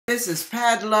This is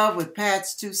Pat Love with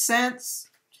Pat's 2 cents,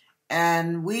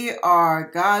 and we are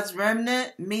God's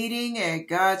Remnant meeting at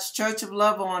God's Church of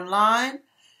Love online,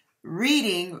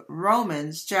 reading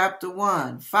Romans chapter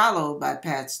 1, followed by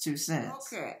Pat's 2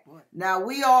 cents. Okay, now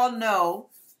we all know,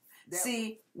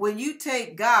 when you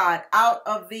take God out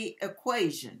of the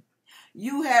equation,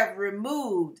 you have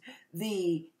removed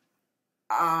the,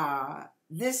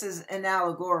 this is an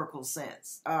allegorical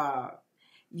sense,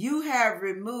 you have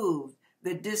removed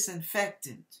the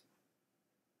disinfectant.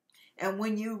 And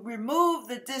when you remove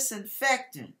the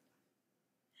disinfectant,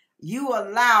 you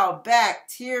allow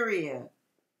bacteria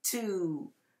to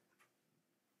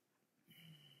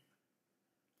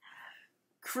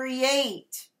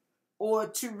create or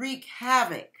to wreak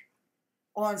havoc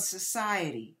on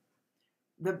society.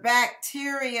 The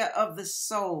bacteria of the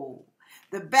soul,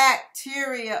 the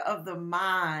bacteria of the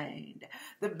mind,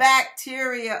 the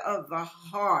bacteria of the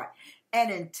heart and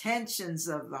intentions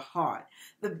of the heart,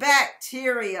 the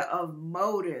bacteria of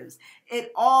motives,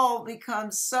 it all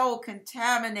becomes so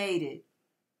contaminated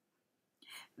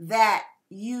that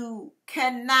you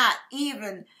cannot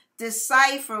even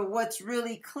decipher what's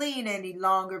really clean any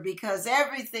longer, because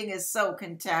everything is so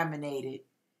contaminated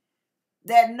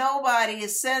that nobody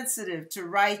is sensitive to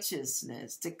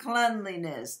righteousness, to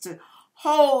cleanliness, to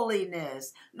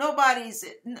holiness. Nobody's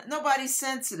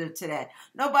sensitive to that.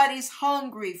 Nobody's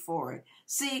hungry for it.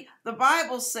 See, the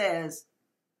Bible says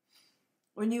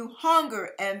when you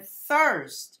hunger and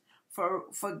thirst for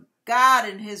God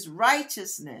and his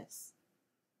righteousness,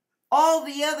 all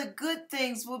the other good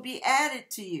things will be added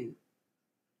to you.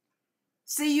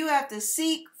 See, you have to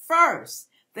seek first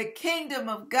the kingdom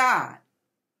of God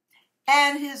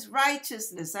and his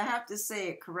righteousness. I have to say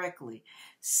it correctly.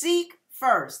 Seek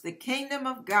first the kingdom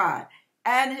of God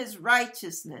and his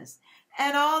righteousness,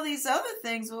 and all these other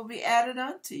things will be added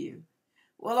unto you.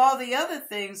 Well, all the other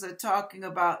things are talking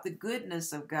about the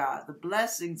goodness of God, the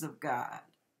blessings of God.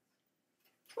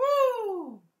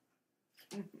 Woo!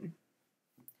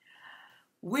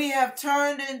 We have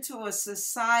turned into a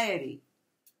society.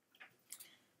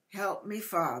 Help me,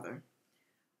 Father.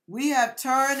 We have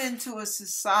turned into a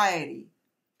society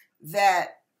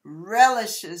that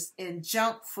relishes in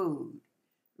junk food,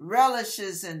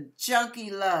 relishes in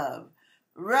junky love,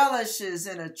 relishes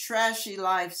in a trashy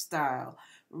lifestyle,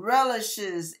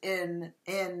 relishes in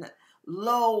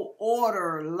low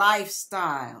order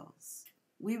lifestyles.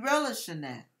 We relish in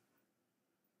that.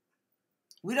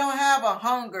 We don't have a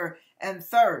hunger and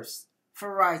thirst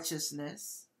for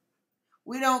righteousness.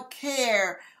 We don't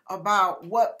care about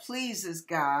what pleases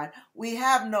God. We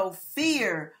have no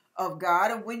fear of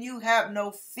God. And when you have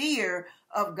no fear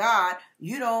of God,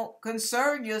 you don't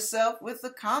concern yourself with the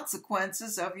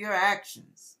consequences of your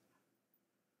actions.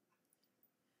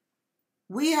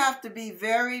 We have to be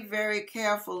very, very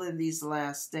careful in these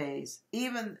last days,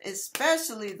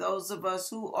 especially those of us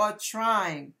who are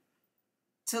trying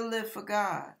to live for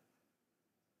God.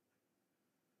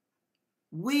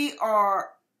 We are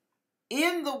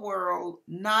in the world,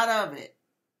 not of it.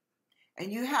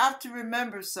 And you have to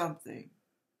remember something.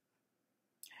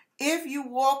 If you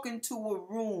walk into a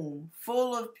room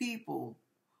full of people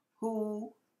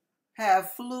who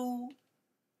have flu,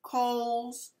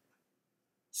 colds,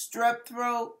 strep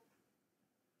throat,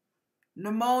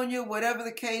 pneumonia, whatever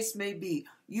the case may be,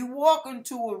 you walk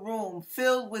into a room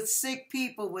filled with sick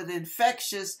people with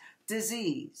infectious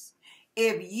disease.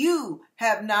 If you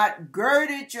have not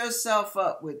girded yourself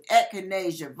up with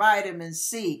echinacea, vitamin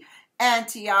C,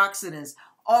 antioxidants,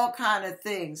 all kind of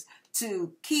things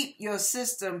to keep your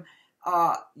system,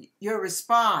 your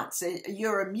response,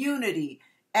 your immunity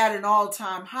at an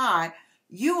all-time high,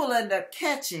 you will end up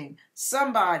catching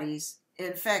somebody's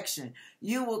infection.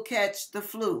 You will catch the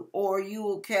flu, or you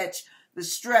will catch the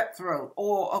strep throat,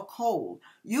 or a cold.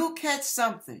 You'll catch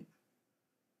something.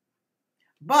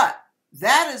 But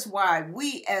that is why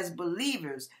we as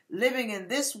believers living in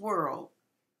this world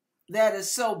that is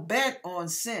so bent on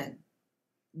sin,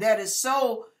 that is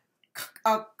so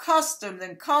accustomed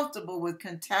and comfortable with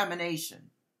contamination,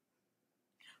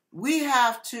 we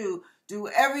have to do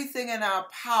everything in our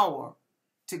power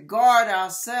to guard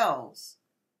ourselves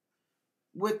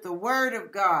with the word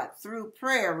of God, through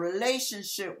prayer,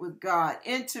 relationship with God,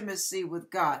 intimacy with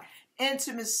God,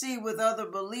 intimacy with other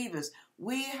believers.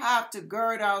 We have to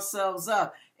gird ourselves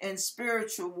up in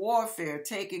spiritual warfare,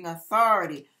 taking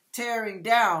authority, tearing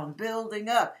down, building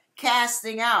up,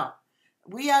 casting out.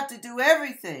 We have to do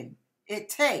everything it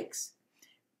takes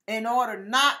in order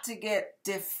not to get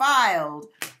defiled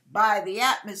by the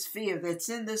atmosphere that's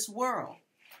in this world,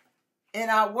 in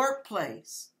our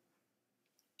workplace,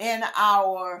 in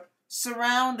our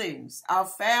surroundings, our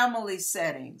family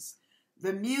settings,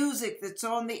 the music that's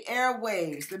on the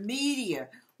airwaves, the media.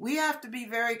 We have to be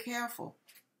very careful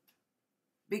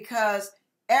because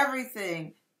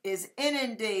everything is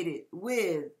inundated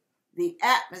with the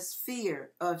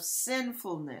atmosphere of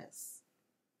sinfulness.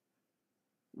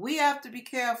 We have to be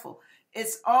careful.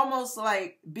 It's almost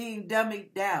like being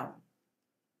dummied down.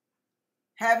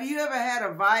 Have you ever had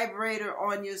a vibrator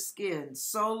on your skin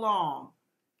so long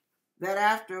that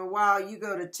after a while you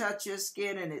go to touch your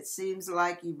skin and it seems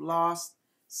like you've lost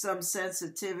some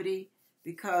sensitivity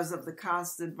because of the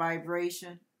constant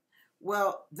vibration?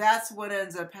 Well, that's what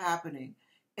ends up happening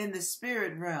in the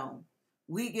spirit realm.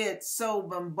 We get so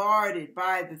bombarded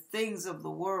by the things of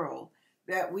the world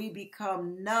that we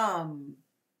become numb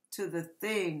to the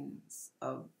things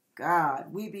of God.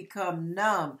 We become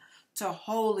numb to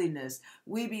holiness.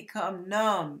 We become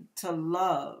numb to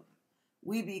love.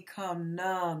 We become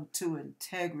numb to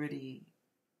integrity.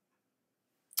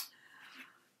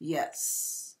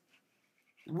 Yes,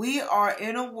 we are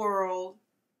in a world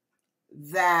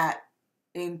that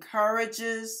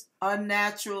encourages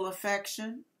unnatural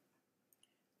affection,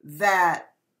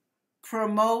 that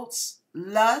promotes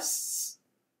lusts,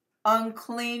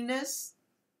 uncleanness,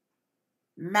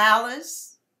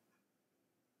 malice,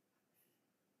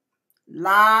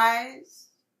 lies,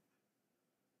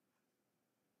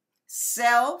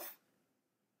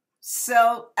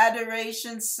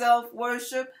 self-adoration,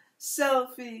 self-worship,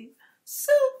 selfie,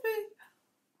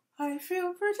 I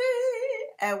feel pretty.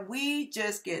 And we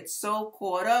just get so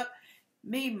caught up,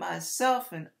 me,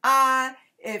 myself, and I.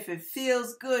 If it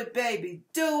feels good, baby,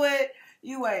 do it.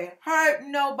 You ain't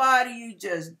hurting nobody. You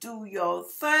just do your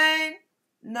thing.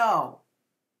 No.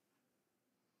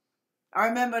 I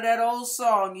remember that old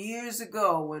song years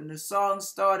ago when the song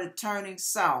started turning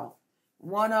south.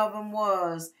 One of them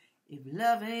was, if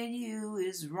loving you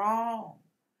is wrong,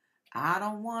 I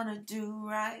don't want to do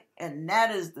right. And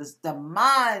that is the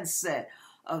mindset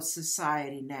of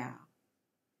society now.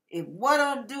 If what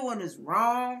I'm doing is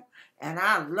wrong and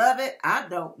I love it, I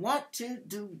don't want to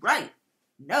do right.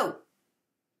 No,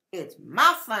 it's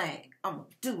my thing. I'm going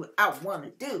to do what I want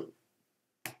to do.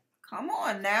 Come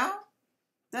on now.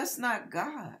 That's not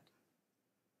God.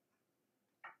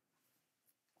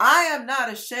 I am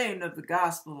not ashamed of the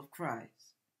gospel of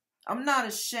Christ. I'm not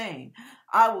ashamed.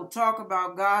 I will talk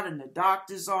about God in the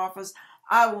doctor's office.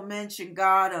 I will mention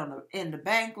God in the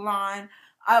bank line.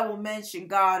 I will mention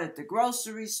God at the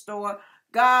grocery store.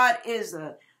 God is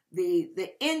the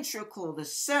integral, the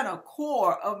center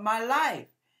core of my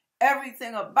life.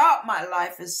 Everything about my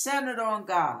life is centered on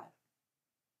God.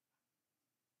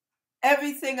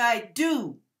 Everything I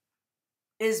do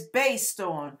is based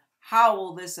on how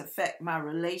will this affect my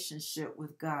relationship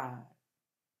with God.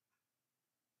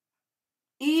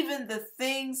 Even the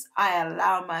things I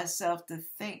allow myself to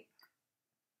think,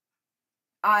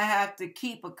 I have to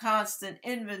keep a constant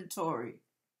inventory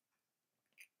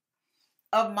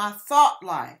of my thought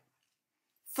life.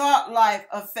 Thought life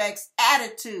affects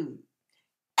attitude.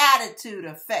 Attitude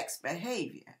affects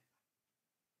behavior.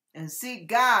 And see,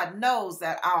 God knows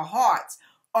that our hearts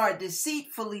are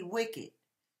deceitfully wicked.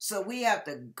 So we have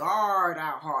to guard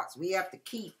our hearts. We have to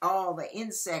keep all the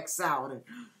insects out and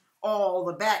all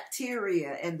the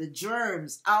bacteria and the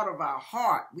germs out of our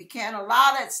heart. We can't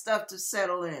allow that stuff to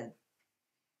settle in.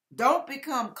 Don't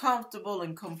become comfortable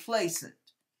and complacent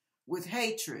with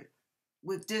hatred,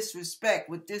 with disrespect,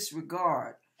 with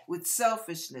disregard, with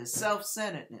selfishness,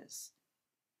 self-centeredness.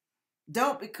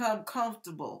 Don't become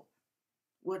comfortable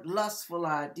with lustful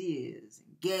ideas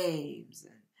and games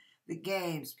and the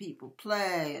games people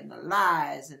play and the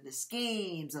lies and the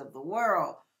schemes of the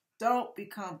world. Don't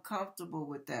become comfortable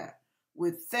with that,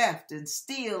 with theft and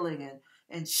stealing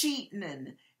and cheating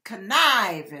and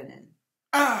conniving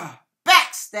and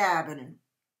backstabbing and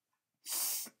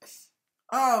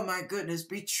oh my goodness,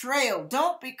 betrayal.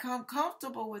 Don't become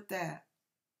comfortable with that.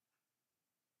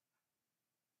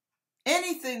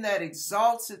 Anything that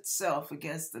exalts itself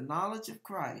against the knowledge of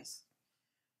Christ,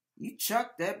 you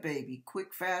chuck that baby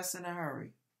quick, fast, in a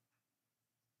hurry.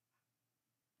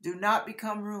 Do not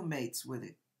become roommates with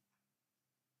it.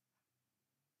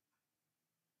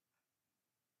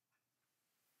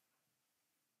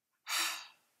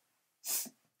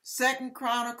 Second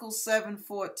Chronicles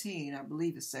 7:14, I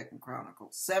believe it's Second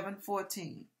Chronicles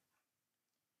 7:14.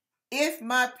 If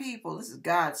my people, this is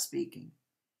God speaking,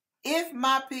 if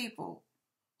my people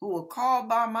who are called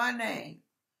by my name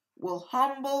will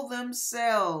humble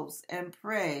themselves and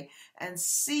pray and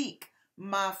seek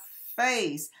my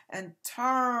face and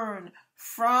turn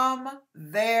from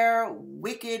their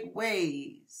wicked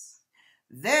ways,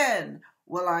 then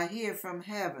will I hear from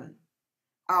heaven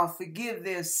I'll forgive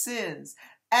their sins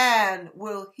and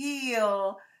will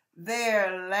heal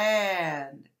their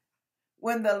land.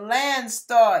 When the land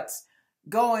starts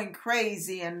going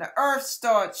crazy and the earth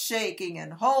starts shaking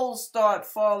and holes start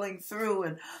falling through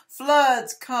and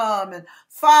floods come and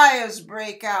fires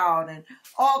break out and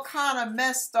all kind of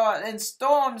mess start and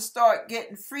storms start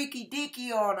getting freaky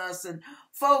deaky on us and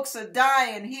folks are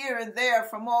dying here and there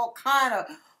from all kind of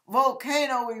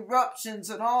volcano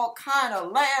eruptions and all kind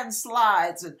of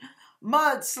landslides and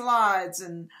mudslides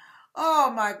and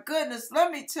oh my goodness,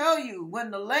 let me tell you,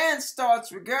 when the land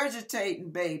starts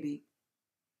regurgitating, baby,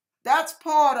 that's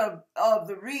part of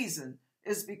the reason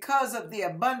is because of the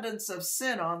abundance of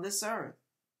sin on this earth.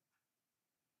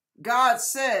 God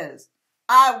says,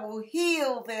 I will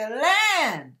heal their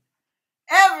land,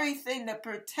 everything that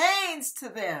pertains to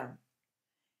them.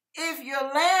 If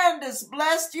your land is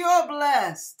blessed, you're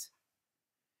blessed.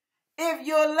 If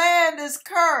your land is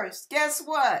cursed, guess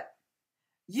what?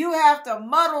 You have to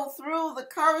muddle through the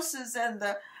curses and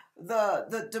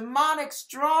the demonic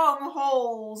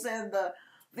strongholds and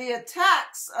the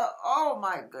attacks. Oh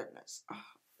my goodness.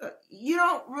 You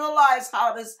don't realize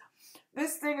how this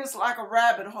thing is like a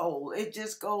rabbit hole. It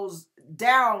just goes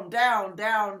down, down,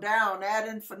 down, down ad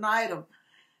infinitum.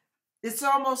 It's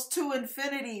almost to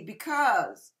infinity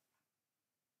because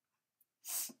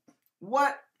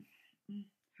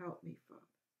help me, Father.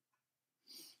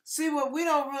 See, what we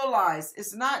don't realize,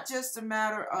 it's not just a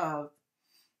matter of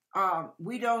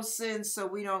we don't sin so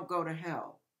we don't go to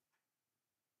hell.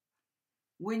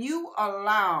 When you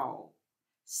allow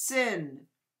sin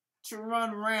to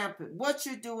run rampant, what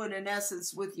you're doing in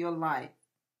essence with your life.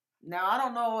 Now, I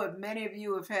don't know if many of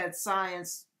you have had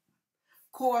science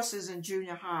courses in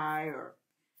junior high or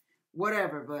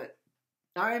whatever, but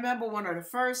I remember one of the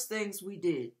first things we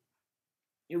did,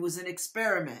 it was an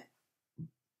experiment.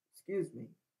 Excuse me.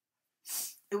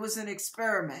 It was an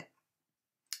experiment.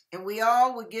 And we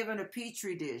all were given a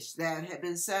petri dish that had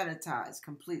been sanitized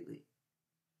completely.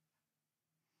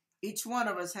 Each one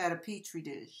of us had a petri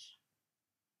dish.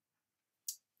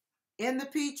 In the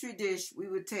petri dish, we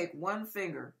would take one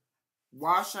finger,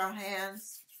 wash our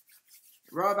hands,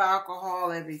 rub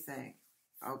alcohol, everything.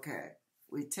 Okay.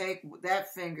 We take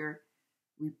that finger,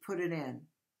 we put it in.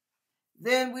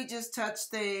 Then we just touch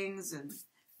things and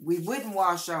we wouldn't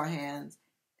wash our hands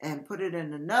and put it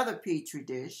in another petri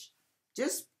dish.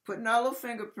 Just putting our little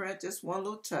fingerprint, just one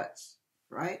little touch,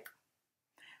 right?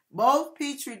 Both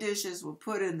petri dishes were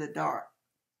put in the dark.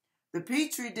 The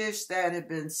petri dish that had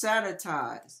been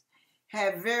sanitized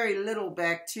had very little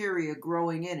bacteria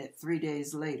growing in it 3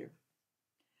 days later.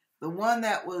 The one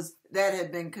that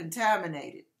had been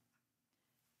contaminated,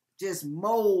 just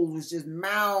mold, was just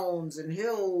mounds and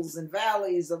hills and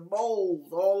valleys of mold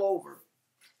all over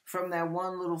from that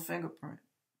one little fingerprint.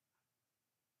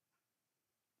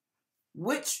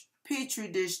 Which petri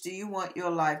dish do you want your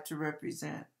life to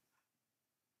represent?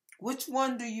 Which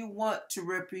one do you want to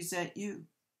represent you?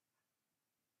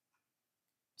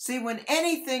 See, when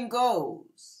anything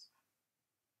goes,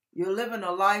 you're living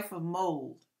a life of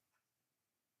mold.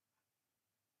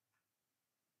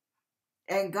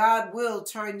 And God will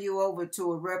turn you over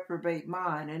to a reprobate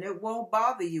mind, and it won't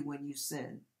bother you when you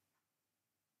sin.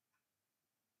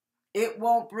 It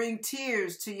won't bring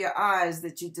tears to your eyes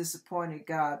that you disappointed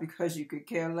God because you could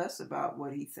care less about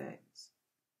what he thinks.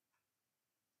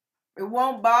 It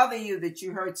won't bother you that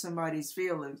you hurt somebody's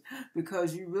feelings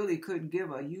because you really couldn't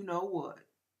give a you know what.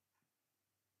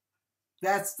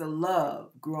 That's the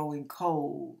love growing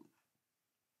cold.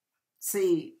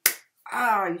 See,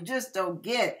 you just don't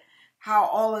get how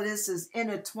all of this is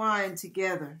intertwined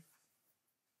together.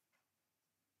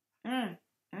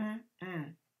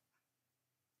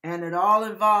 And it all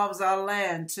involves our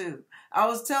land too. I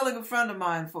was telling a friend of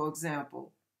mine, for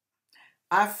example,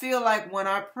 I feel like when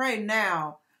I pray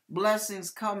now,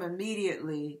 blessings come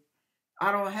immediately.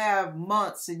 I don't have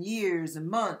months and years and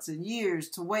months and years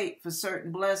to wait for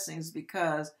certain blessings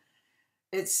because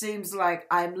it seems like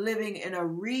I'm living in a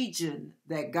region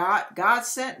that God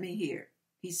sent me here.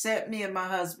 He sent me and my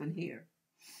husband here.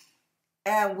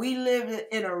 And we live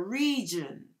in a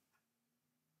region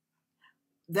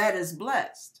that is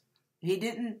blessed. He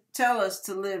didn't tell us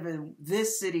to live in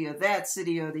this city or that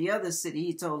city or the other city.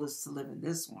 He told us to live in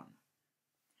this one.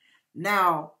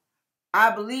 Now,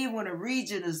 I believe when a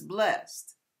region is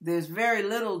blessed, there's very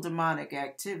little demonic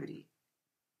activity.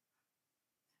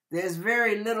 There's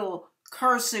very little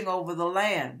cursing over the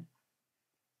land.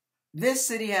 This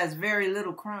city has very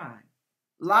little crime.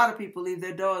 A lot of people leave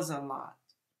their doors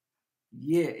unlocked.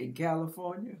 Yeah, in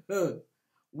California.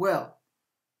 Well,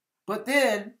 but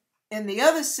then in the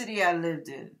other city I lived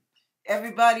in,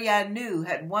 Everybody I knew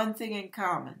had one thing in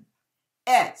common.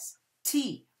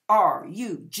 S-T-R-U-G-G-L-E.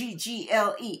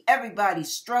 Everybody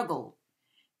struggled.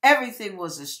 Everything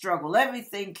was a struggle.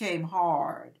 Everything came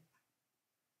hard.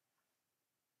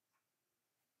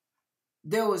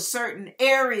 There were certain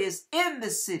areas in the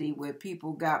city where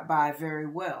people got by very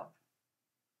well.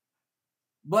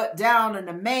 But down in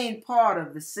the main part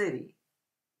of the city,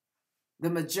 the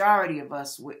majority of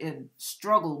us were in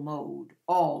struggle mode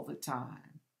all the time.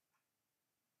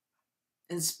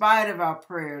 In spite of our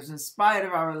prayers, in spite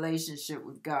of our relationship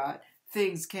with God,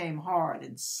 things came hard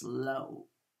and slow.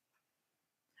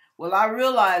 Well, I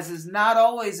realize it's not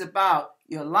always about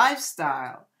your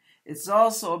lifestyle. It's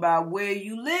also about where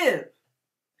you live.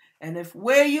 And if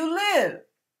where you live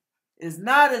is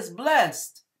not as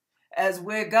blessed as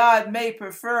where God may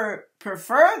prefer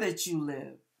that you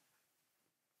live,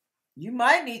 you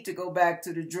might need to go back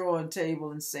to the drawing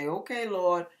table and say, okay,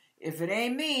 Lord, if it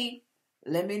ain't me,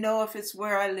 let me know if it's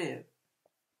where I live.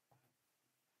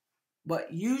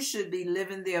 But you should be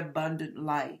living the abundant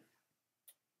life.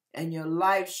 And your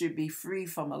life should be free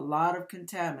from a lot of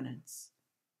contaminants.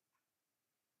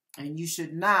 And you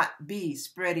should not be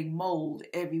spreading mold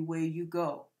everywhere you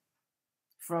go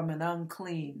from an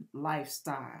unclean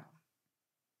lifestyle.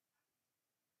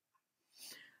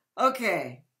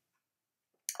 Okay.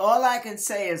 All I can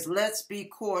say is let's be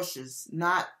cautious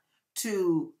not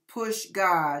to push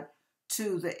God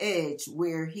to the edge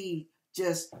where he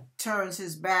just turns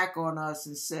his back on us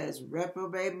and says,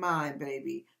 reprobate mind,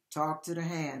 baby. Talk to the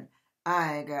hand.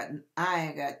 I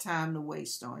ain't got time to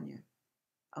waste on you.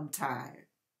 I'm tired.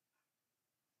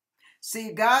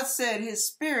 See, God said his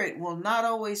spirit will not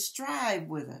always strive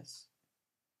with us.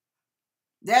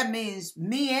 That means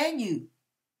me and you.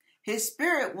 His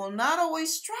spirit will not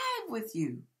always strive with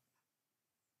you.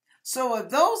 So if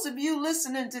those of you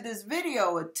listening to this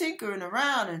video are tinkering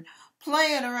around and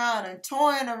playing around and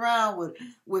toying around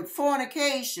with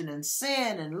fornication and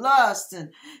sin and lust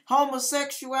and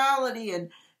homosexuality and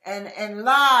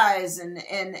lies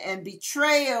and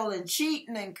betrayal and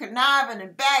cheating and conniving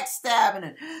and backstabbing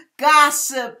and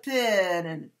gossiping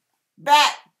and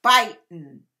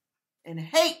backbiting and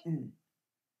hating,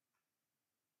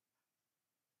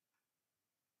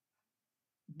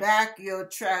 back your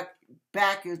truck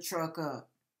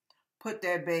up, put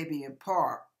that baby in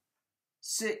park,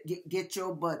 sit, get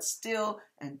your butt still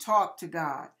and talk to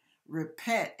God.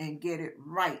 Repent and get it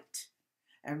right.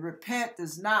 And repent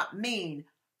does not mean,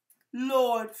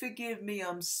 Lord, forgive me,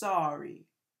 I'm sorry.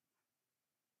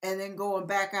 And then going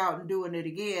back out and doing it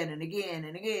again and again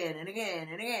and again and again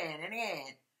and again and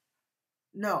again.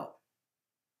 No.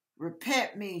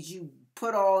 Repent means you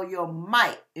put all your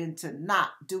might into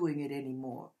not doing it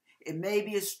anymore. It may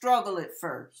be a struggle at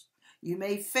first. You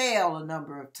may fail a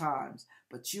number of times,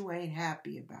 but you ain't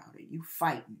happy about it. You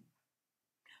fighting.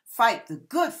 Fight the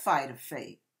good fight of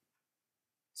faith.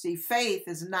 See, faith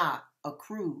is not a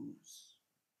cruise.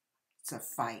 It's a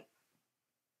fight.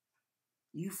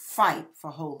 You fight for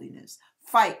holiness.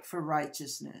 Fight for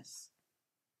righteousness.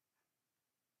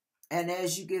 And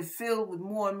as you get filled with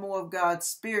more and more of God's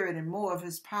Spirit and more of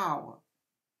his power,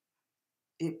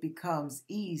 it becomes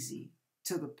easy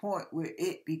to the point where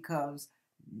it becomes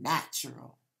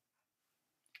natural.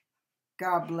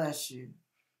 God bless you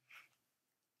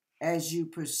as you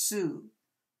pursue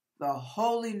the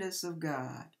holiness of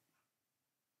God,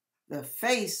 the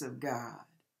face of God,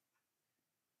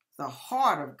 the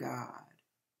heart of God,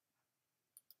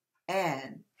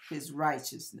 and his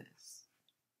righteousness.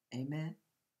 Amen.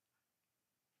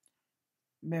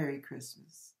 Merry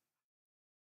Christmas.